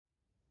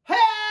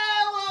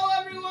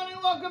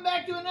welcome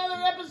back to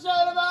another episode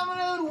of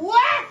OMANUT.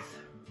 What?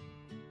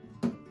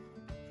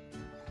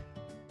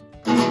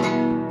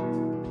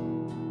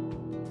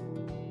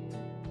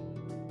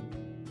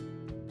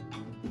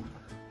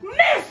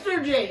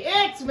 Mr. G,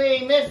 it's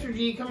me, Mr.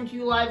 G, coming to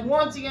you live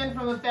once again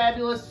from the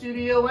fabulous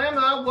Studio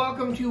Emma.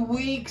 Welcome to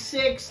week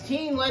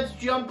 16. Let's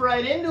jump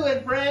right into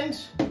it,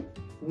 friends.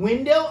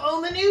 Window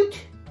OMANUT.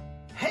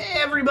 Hey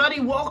everybody,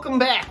 welcome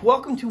back.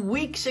 Welcome to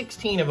week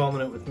 16 of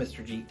OMANUT with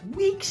Mr. G.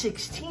 Week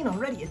 16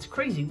 already, it's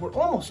crazy. We're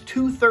almost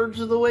 2/3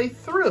 of the way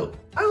through.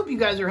 I hope you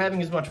guys are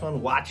having as much fun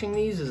watching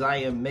these as I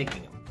am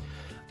making them.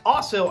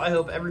 Also, I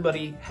hope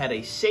everybody had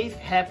a safe,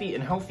 happy,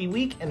 and healthy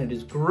week, and it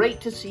is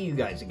great to see you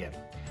guys again.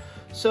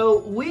 So,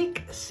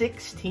 week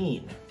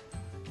 16,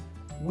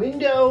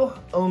 Window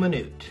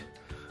OMANUT.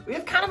 We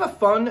have kind of a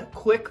fun,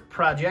 quick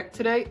project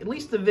today. At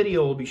least the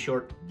video will be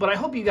short, but I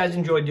hope you guys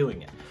enjoy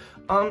doing it.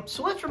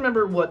 So let's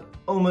remember what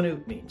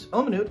OMANUT means.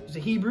 OMANUT is a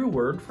Hebrew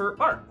word for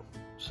art.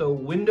 So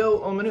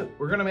Window OMANUT,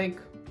 we're gonna make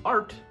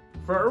art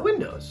for our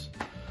windows.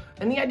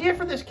 And the idea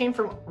for this came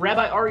from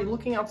Rabbi Ari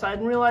looking outside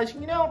and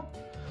realizing, you know,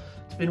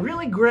 it's been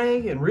really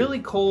gray and really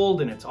cold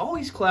and it's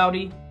always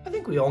cloudy. I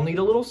think we all need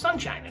a little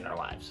sunshine in our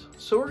lives.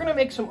 So we're gonna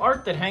make some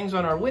art that hangs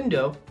on our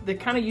window that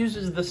kind of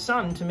uses the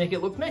sun to make it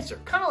look nicer,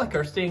 kind of like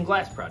our stained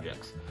glass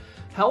projects.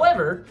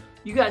 However,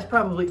 you guys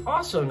probably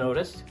also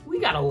noticed we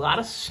got a lot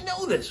of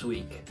snow this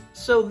week.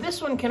 So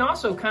this one can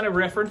also kind of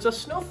reference a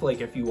snowflake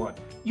if you want.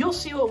 You'll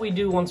see what we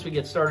do once we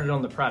get started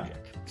on the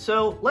project.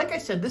 So like I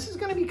said, this is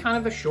gonna be kind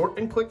of a short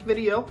and quick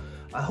video.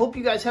 I hope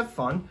you guys have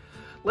fun.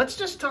 Let's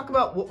just talk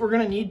about what we're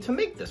gonna need to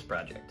make this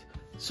project.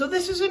 So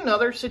this is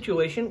another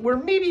situation where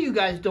maybe you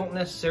guys don't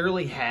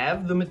necessarily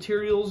have the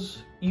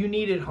materials you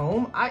need at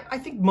home. I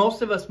think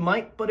most of us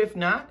might, but if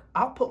not,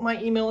 I'll put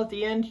my email at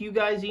the end. You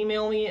guys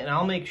email me and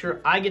I'll make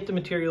sure I get the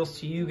materials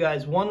to you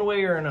guys one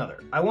way or another.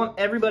 I want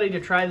everybody to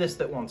try this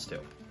that wants to.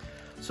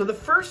 So the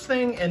first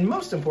thing and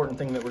most important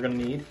thing that we're gonna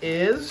need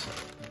is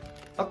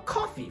a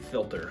coffee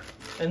filter.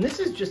 And this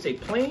is just a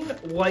plain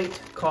white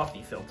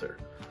coffee filter.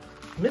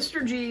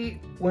 Mr. G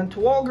went to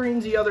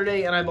Walgreens the other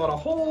day and I bought a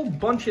whole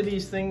bunch of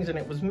these things and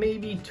it was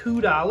maybe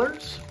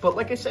 $2. But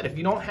like I said, if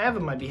you don't have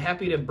them, I'd be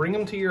happy to bring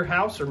them to your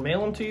house or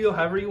mail them to you,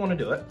 however you want to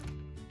do it.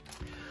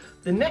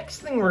 The next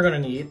thing we're going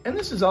to need, and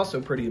this is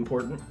also pretty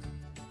important,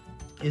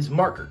 is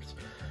markers.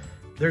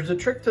 There's a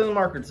trick to the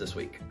markers this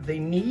week. They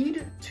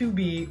need to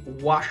be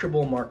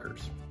washable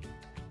markers.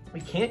 We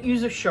can't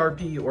use a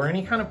Sharpie or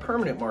any kind of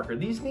permanent marker.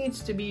 These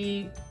needs to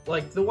be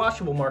like the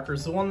washable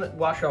markers, the one that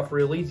wash off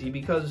real easy,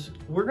 because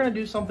we're gonna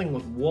do something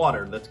with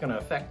water that's gonna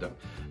affect them.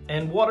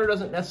 And water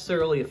doesn't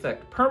necessarily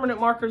affect permanent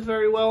markers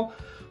very well,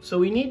 so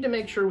we need to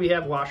make sure we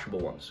have washable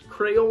ones.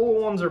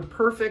 Crayola ones are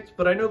perfect,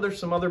 but I know there's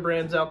some other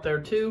brands out there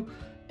too.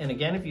 And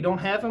again, if you don't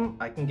have them,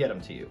 I can get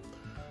them to you.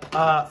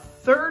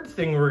 Third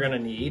thing we're gonna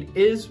need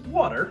is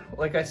water,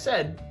 like I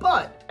said,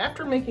 but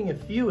after making a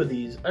few of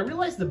these, I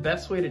realized the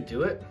best way to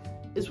do it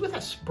is with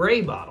a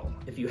spray bottle,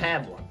 if you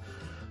have one.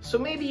 So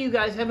maybe you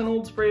guys have an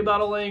old spray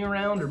bottle laying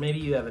around, or maybe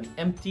you have an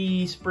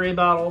empty spray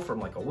bottle from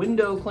like a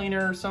window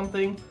cleaner or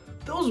something.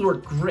 Those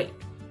work great.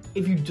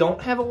 If you don't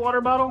have a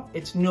water bottle,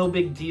 it's no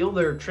big deal.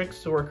 There are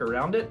tricks to work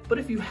around it. But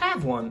if you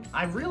have one,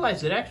 I've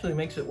realized it actually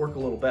makes it work a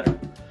little better.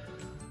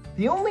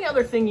 The only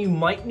other thing you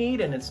might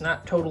need, and it's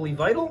not totally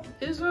vital,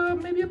 is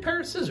maybe a pair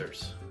of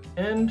scissors.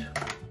 And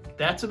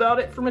that's about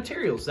it for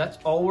materials. That's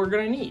all we're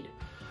gonna need.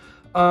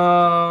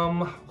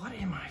 What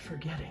am I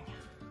forgetting?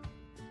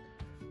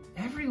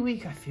 Every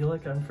week I feel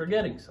like I'm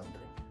forgetting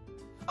something.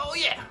 Oh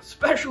yeah,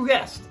 special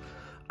guest.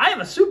 I have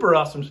a super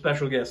awesome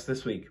special guest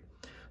this week.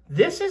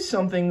 This is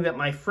something that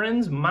my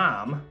friend's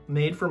mom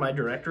made for my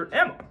director,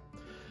 Emma.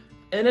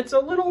 And it's a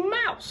little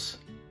mouse.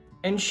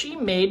 And she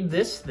made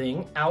this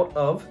thing out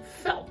of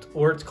felt,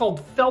 or it's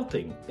called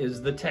felting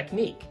is the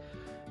technique.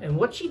 And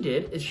what she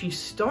did is she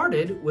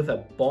started with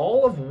a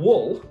ball of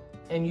wool,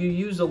 and you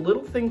use a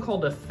little thing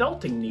called a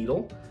felting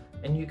needle,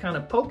 and you kind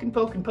of poke and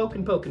poke and poke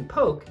and poke and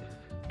poke,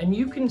 and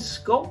you can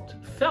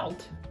sculpt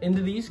felt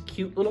into these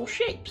cute little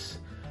shapes.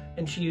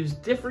 And she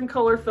used different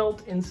color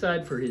felt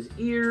inside for his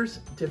ears,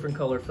 different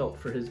color felt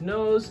for his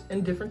nose,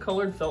 and different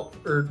colored felt,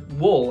 or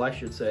wool, I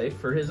should say,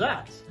 for his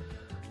eyes.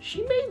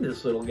 She made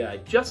this little guy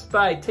just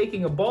by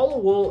taking a ball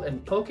of wool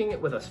and poking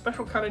it with a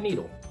special kind of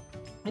needle.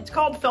 It's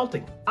called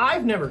felting.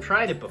 I've never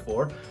tried it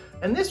before,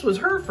 and this was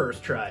her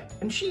first try,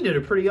 and she did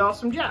a pretty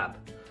awesome job.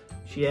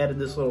 She added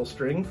this little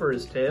string for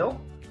his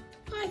tail.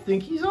 I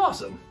think he's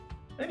awesome.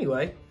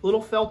 Anyway,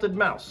 little felted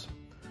mouse.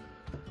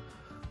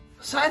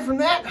 Aside from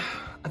that,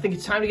 I think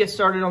it's time to get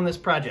started on this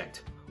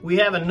project. We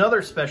have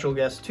another special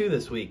guest too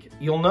this week.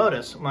 You'll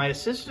notice my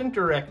assistant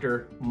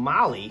director,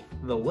 Molly,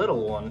 the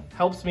little one,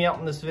 helps me out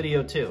in this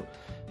video too.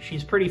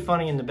 She's pretty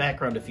funny in the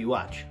background if you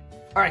watch.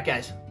 All right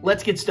guys,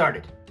 let's get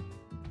started.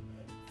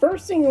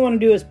 First thing you want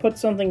to do is put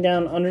something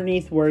down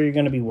underneath where you're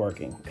going to be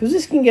working, because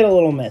this can get a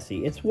little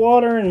messy. It's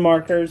water and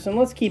markers, and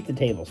let's keep the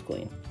tables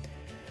clean.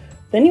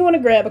 Then you want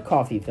to grab a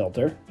coffee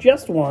filter,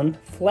 just one,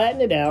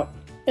 flatten it out,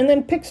 and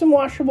then pick some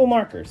washable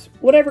markers,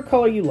 whatever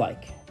color you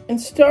like. and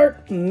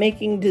start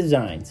making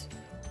designs.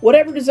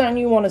 Whatever design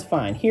you want is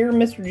fine. Here,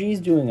 Mr. G's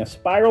doing a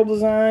spiral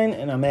design,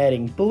 and I'm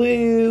adding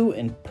blue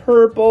and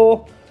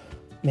purple,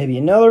 maybe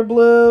another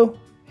blue.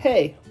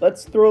 Hey,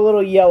 let's throw a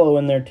little yellow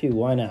in there too,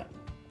 why not?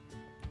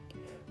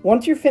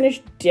 Once you're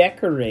finished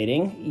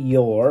decorating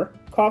your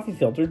coffee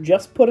filter,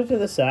 just put it to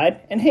the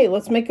side, and hey,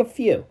 let's make a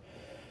few.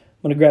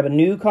 I'm gonna grab a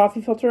new coffee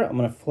filter, I'm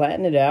gonna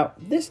flatten it out.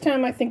 This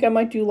time I think I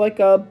might do like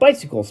a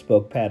bicycle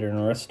spoke pattern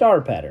or a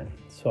star pattern.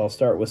 So I'll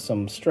start with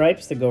some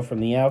stripes that go from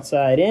the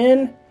outside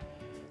in.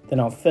 Then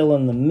I'll fill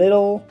in the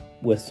middle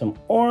with some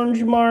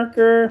orange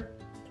marker.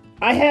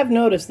 I have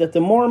noticed that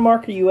the more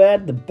marker you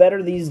add, the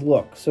better these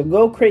look. So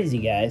go crazy,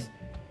 guys.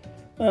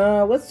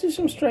 Let's do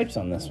some stripes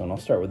on this one. I'll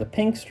start with a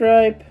pink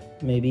stripe.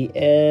 Maybe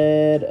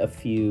add a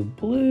few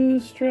blue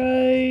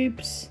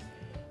stripes.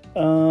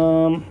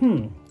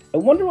 I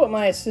wonder what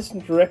my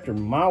assistant director,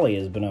 Molly,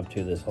 has been up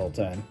to this whole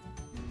time.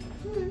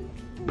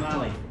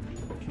 Molly,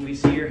 can we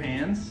see your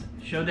hands?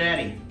 Show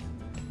Daddy.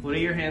 What do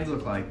your hands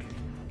look like?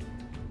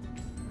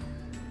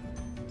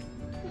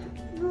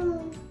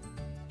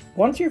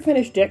 Once you're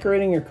finished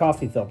decorating your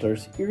coffee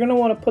filters, you're going to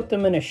want to put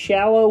them in a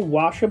shallow,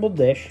 washable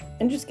dish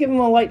and just give them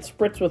a light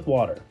spritz with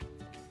water.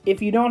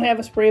 If you don't have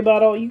a spray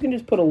bottle, you can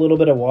just put a little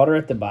bit of water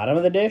at the bottom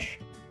of the dish.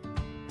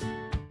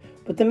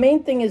 But the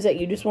main thing is that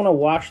you just want to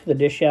wash the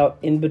dish out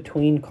in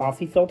between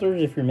coffee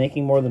filters if you're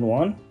making more than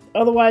one.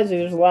 Otherwise,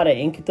 there's a lot of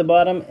ink at the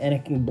bottom and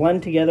it can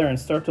blend together and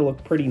start to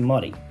look pretty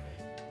muddy.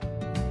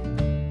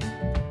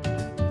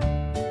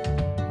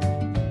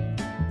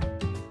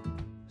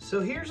 So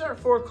here's our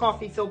 4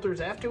 coffee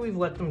filters after we've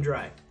let them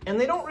dry. And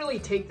they don't really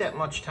take that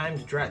much time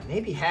to dry,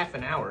 maybe half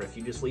an hour if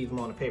you just leave them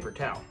on a paper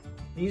towel.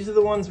 These are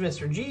the ones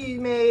Mr. G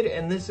made,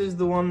 and this is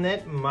the one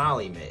that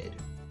Molly made.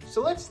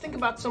 So let's think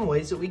about some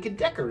ways that we could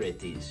decorate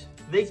these.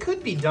 They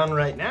could be done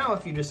right now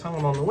if you just hung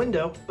them on the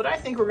window, but I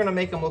think we're gonna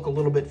make them look a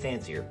little bit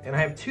fancier, and I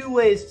have 2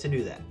 ways to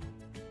do that.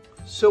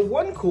 So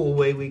one cool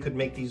way we could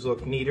make these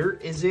look neater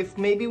is if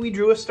maybe we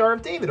drew a Star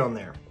of David on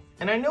there.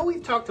 And I know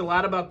we've talked a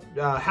lot about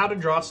how to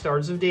draw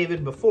Stars of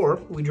David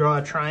before. We draw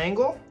a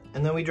triangle,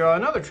 and then we draw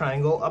another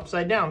triangle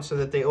upside down so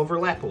that they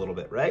overlap a little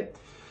bit, right?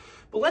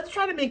 But let's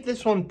try to make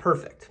this one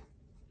perfect.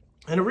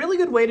 And a really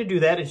good way to do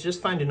that is just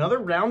find another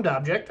round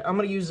object. I'm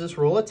gonna use this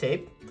roll of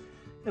tape,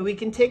 and we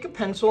can take a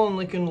pencil and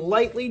we can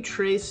lightly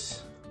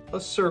trace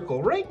a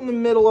circle right in the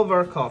middle of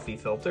our coffee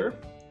filter.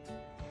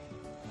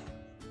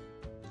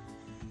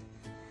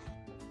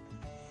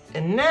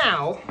 And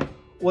now,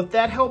 what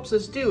that helps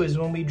us do is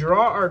when we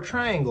draw our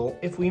triangle,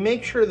 if we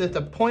make sure that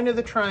the point of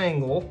the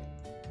triangle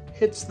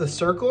hits the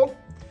circle,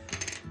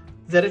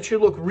 that it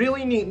should look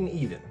really neat and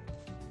even.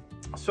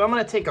 So I'm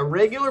gonna take a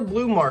regular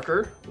blue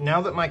marker,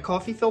 now that my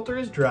coffee filter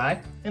is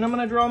dry, and I'm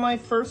gonna draw my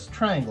first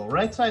triangle,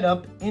 right side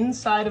up,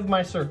 inside of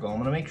my circle. I'm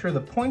gonna make sure the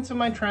points of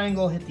my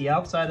triangle hit the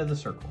outside of the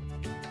circle.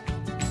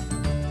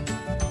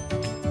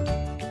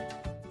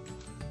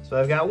 So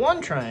I've got one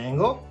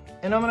triangle,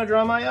 and I'm gonna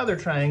draw my other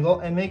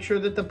triangle and make sure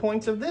that the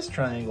points of this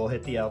triangle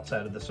hit the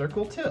outside of the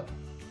circle too.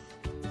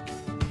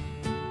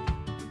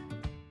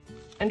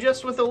 And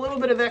just with a little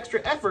bit of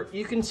extra effort,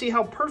 you can see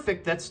how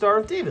perfect that Star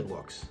of David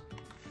looks.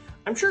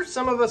 I'm sure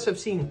some of us have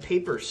seen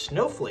paper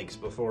snowflakes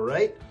before,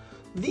 right?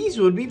 These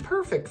would be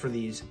perfect for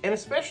these, and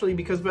especially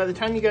because by the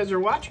time you guys are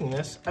watching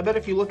this, I bet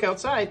if you look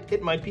outside,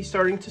 it might be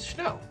starting to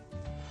snow.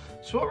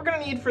 So what we're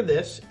gonna need for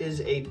this is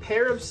a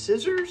pair of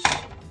scissors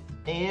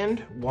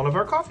and one of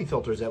our coffee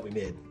filters that we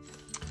made.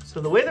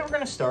 So the way that we're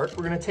gonna start,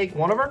 we're gonna take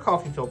one of our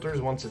coffee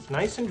filters once it's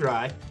nice and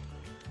dry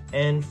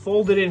and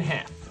fold it in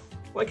half,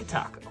 like a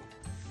taco.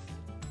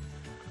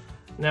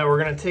 Now we're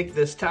gonna take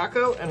this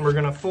taco and we're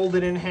gonna fold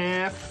it in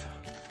half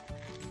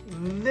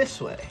this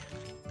way.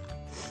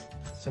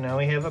 So now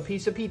we have a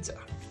piece of pizza.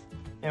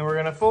 And we're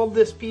gonna fold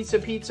this piece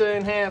of pizza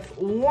in half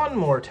one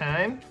more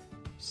time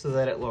so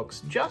that it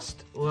looks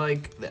just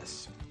like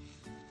this.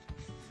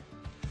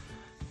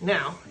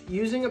 Now,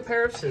 using a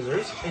pair of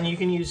scissors, and you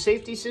can use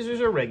safety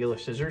scissors or regular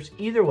scissors,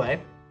 either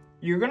way,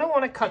 you're gonna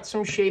wanna cut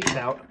some shapes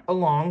out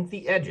along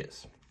the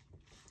edges.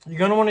 You're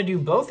gonna wanna do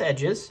both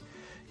edges.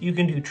 You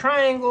can do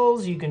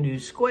triangles, you can do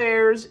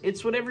squares,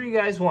 it's whatever you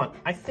guys want.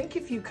 I think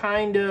if you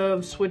kind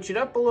of switch it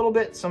up a little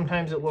bit,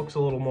 sometimes it looks a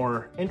little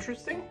more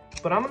interesting,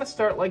 but I'm gonna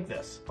start like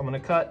this. I'm gonna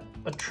cut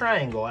a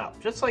triangle out,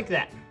 just like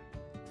that.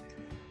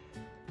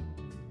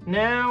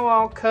 Now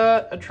I'll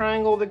cut a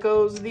triangle that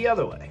goes the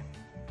other way.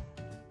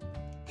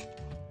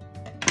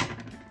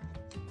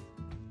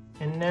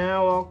 And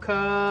now I'll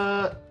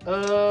cut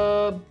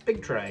a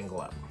big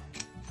triangle out.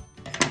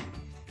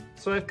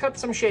 So I've cut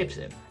some shapes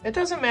in. It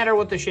doesn't matter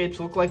what the shapes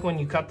look like when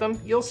you cut them,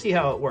 you'll see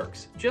how it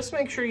works. Just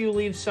make sure you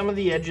leave some of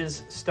the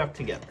edges stuck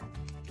together.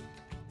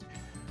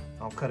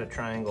 I'll cut a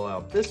triangle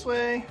out this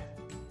way.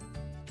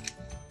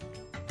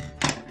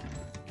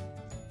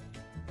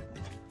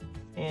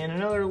 And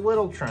another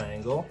little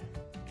triangle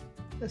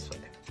this way.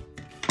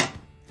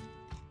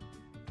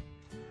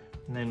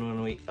 And then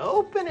when we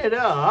open it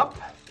up,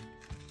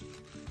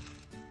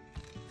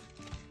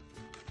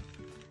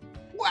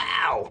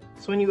 wow!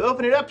 So when you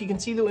open it up, you can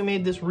see that we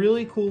made this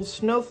really cool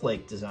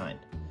snowflake design.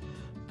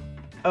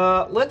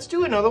 Let's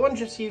do another one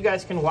just so you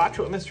guys can watch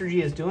what Mr.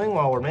 G is doing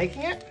while we're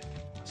making it.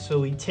 So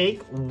we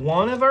take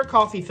one of our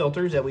coffee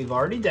filters that we've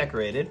already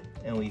decorated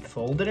and we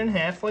fold it in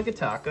half like a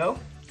taco.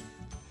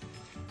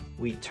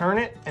 We turn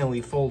it and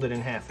we fold it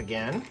in half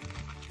again.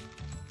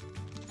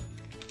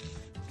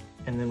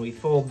 And then we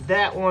fold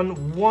that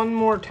one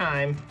more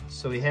time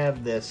so we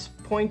have this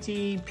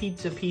pointy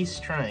pizza piece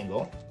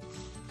triangle.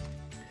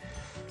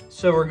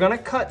 So we're gonna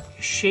cut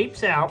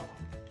shapes out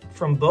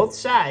from both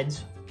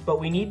sides, but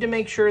we need to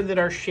make sure that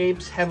our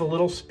shapes have a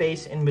little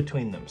space in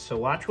between them. So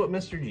watch what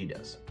Mr. G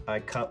does. I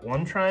cut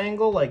one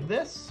triangle like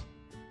this.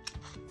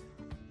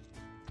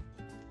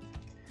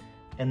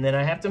 And then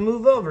I have to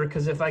move over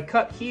because if I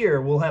cut here,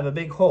 we'll have a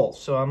big hole.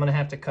 So I'm gonna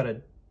have to cut a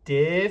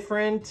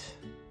different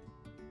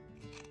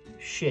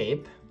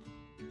shape,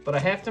 but I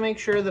have to make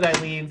sure that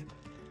I leave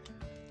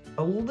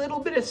a little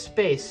bit of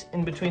space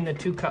in between the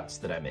two cuts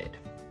that I made.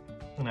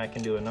 And I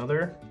can do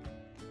another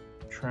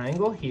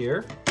triangle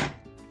here.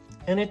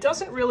 And it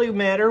doesn't really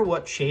matter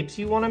what shapes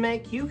you want to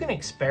make. You can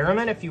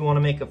experiment if you want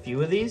to make a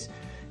few of these.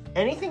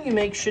 Anything you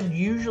make should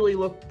usually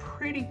look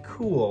pretty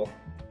cool,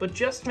 but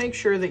just make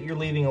sure that you're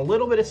leaving a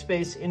little bit of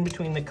space in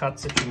between the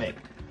cuts that you make.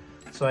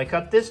 So I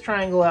cut this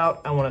triangle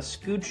out. I want to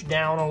scooch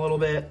down a little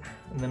bit,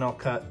 and then I'll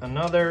cut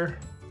another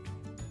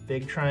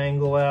big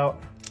triangle out,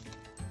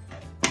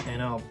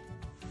 and I'll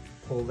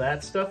pull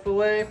that stuff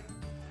away.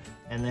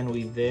 And then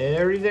we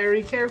very,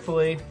 very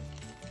carefully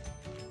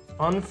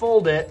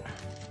unfold it.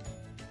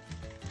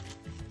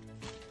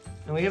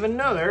 And we have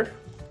another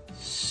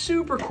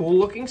super cool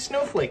looking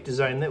snowflake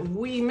design that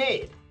we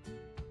made.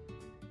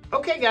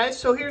 Okay guys,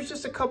 so here's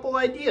just a couple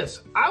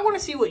ideas. I want to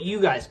see what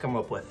you guys come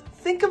up with.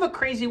 Think of a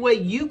crazy way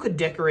you could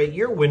decorate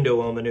your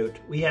window OMANUT.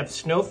 We have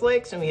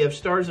snowflakes and we have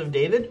Stars of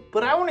David,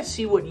 but I want to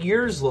see what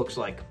yours looks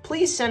like.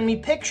 Please send me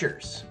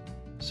pictures.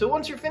 So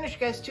once you're finished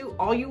guys too,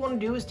 all you want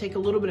to do is take a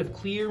little bit of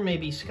clear,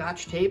 maybe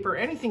Scotch tape or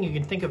anything you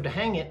can think of to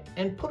hang it,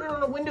 and put it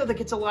on a window that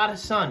gets a lot of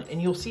sun, and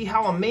you'll see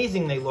how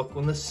amazing they look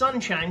when the sun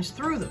shines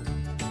through them.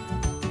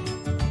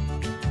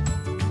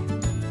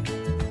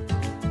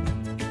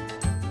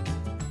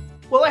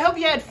 Well, I hope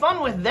you had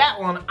fun with that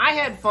one. I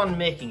had fun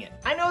making it.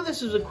 I know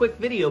this is a quick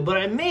video, but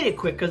I made it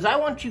quick because I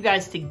want you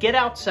guys to get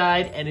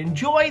outside and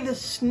enjoy the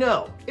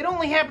snow. It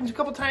only happens a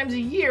couple times a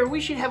year.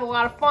 We should have a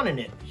lot of fun in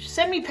it.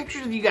 Send me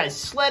pictures of you guys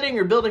sledding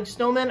or building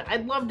snowmen.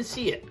 I'd love to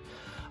see it.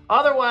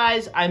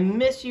 Otherwise, I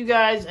miss you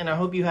guys, and I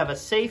hope you have a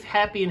safe,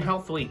 happy, and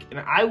healthy week.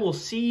 And I will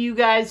see you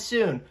guys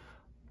soon.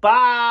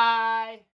 Bye!